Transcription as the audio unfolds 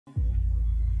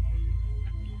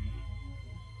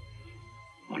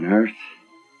On Earth,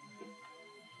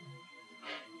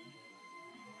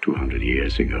 200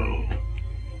 years ago,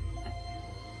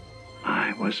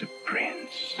 I was a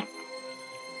prince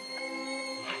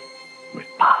with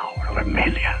power over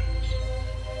millions.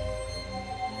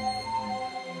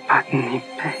 Botany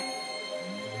Bay.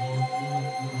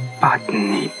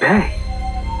 Botany Bay.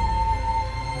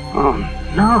 Oh,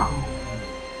 no.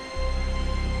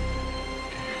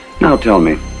 Now tell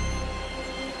me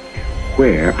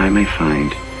where I may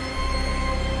find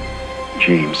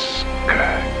James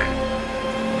Kirk.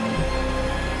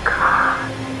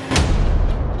 God.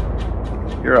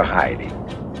 You're hiding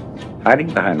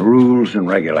behind rules and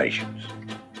regulations.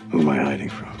 Who am I hiding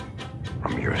from?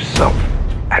 From yourself,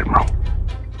 Admiral.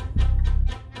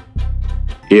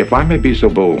 If I may be so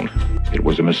bold, it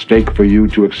was a mistake for you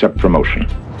to accept promotion.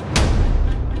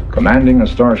 Commanding a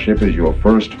starship is your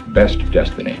first best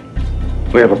destiny.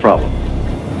 We have a problem.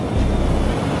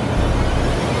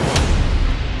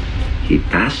 He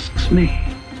tasks me.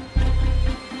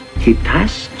 He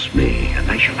tasks me, and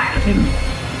I shall have him.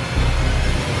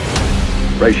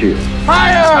 Right here.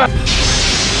 Fire!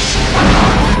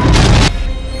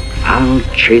 I'll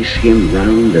chase him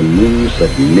round the moons of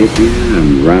Nibia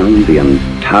and round the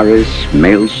Antares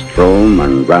maelstrom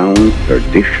and round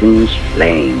perdition's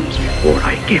flames before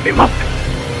I give him up.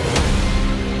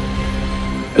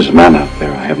 There's a man out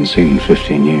there I haven't seen in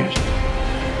 15 years.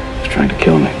 He's trying to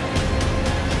kill me.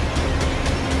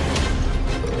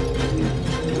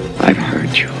 I've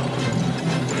heard you.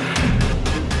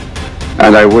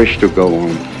 And I wish to go on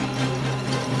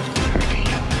hurting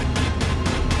you.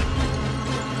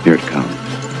 Here it comes.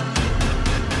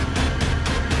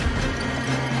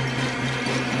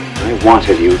 I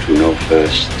wanted you to know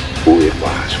first who it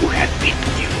was who had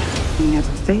beaten you. You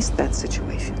never faced that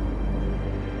situation.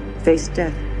 Faced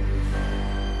death.